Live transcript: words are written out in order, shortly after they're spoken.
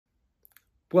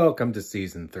Welcome to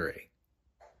Season 3.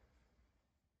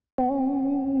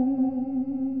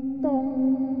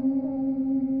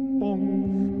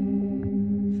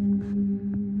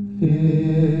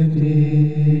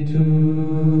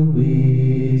 "52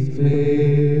 weeks,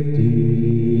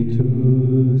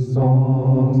 52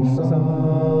 songs,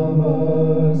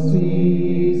 summer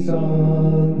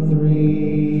season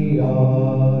 3, a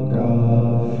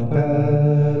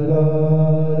cappella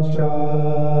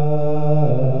challenge.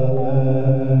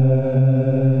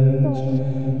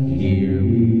 Here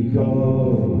we go."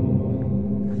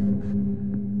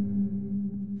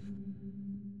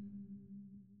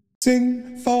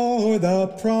 Sing for the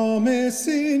promise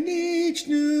in each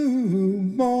new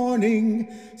morning.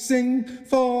 Sing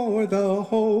for the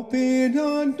hope in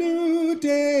a new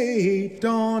day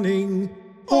dawning.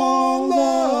 All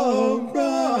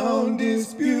around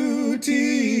is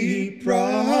beauty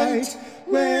bright.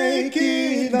 Wake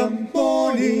in the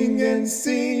morning and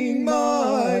sing,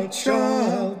 my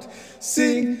child.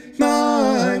 Sing,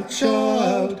 my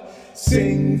child.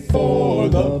 Sing for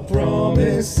the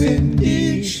promise in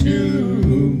each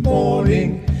new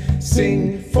morning.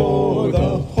 Sing for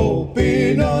the hope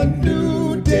in a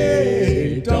new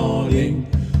day dawning.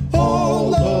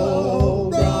 All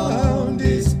around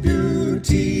is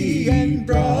beauty and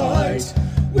bright.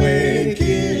 Wake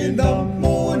in the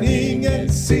morning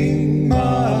and sing,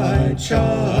 my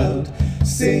child.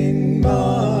 Sing,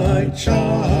 my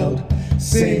child.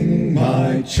 Sing,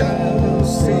 my child.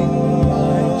 Sing,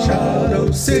 my child.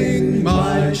 Oh, sing,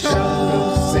 my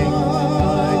child. Sing,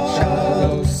 my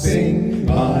child. Sing,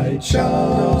 my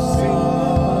child.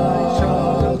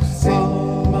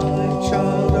 Sing, my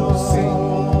child. Sing,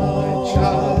 my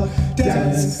child.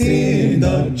 Dance in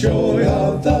the joy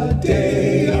of the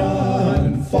day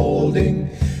unfolding.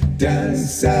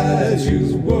 Dance as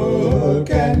you work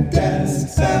and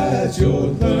dance as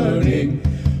you're learning.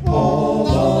 All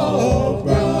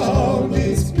around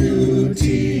is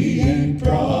beauty and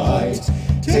bright.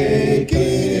 Take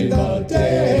in the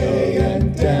day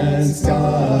and dance,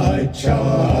 my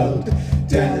child.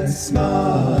 Dance,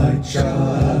 my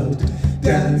child.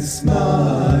 Dance,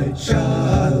 my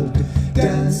child.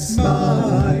 Dance,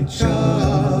 my child.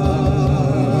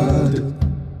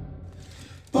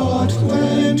 But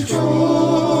when troubles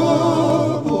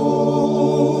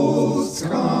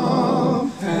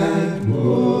come and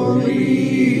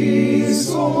worries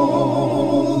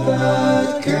all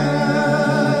that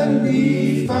can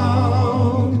be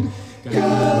found,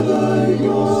 gather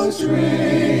your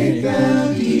strength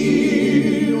and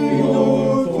hear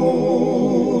your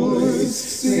voice.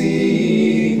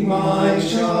 Sing, my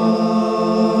child.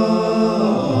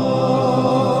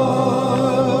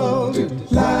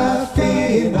 Laugh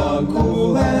in the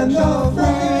cool and the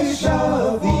fresh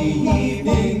of the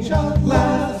evening.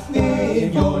 Laugh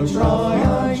in your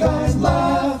triumph.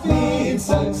 Laugh in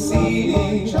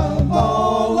succeeding.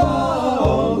 All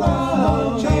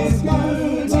around is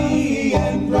beauty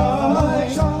and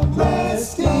bright.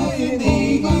 Rest in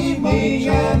the evening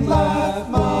and laugh,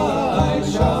 my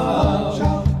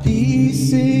child.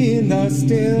 Peace in the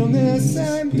stillness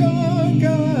and dark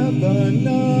of the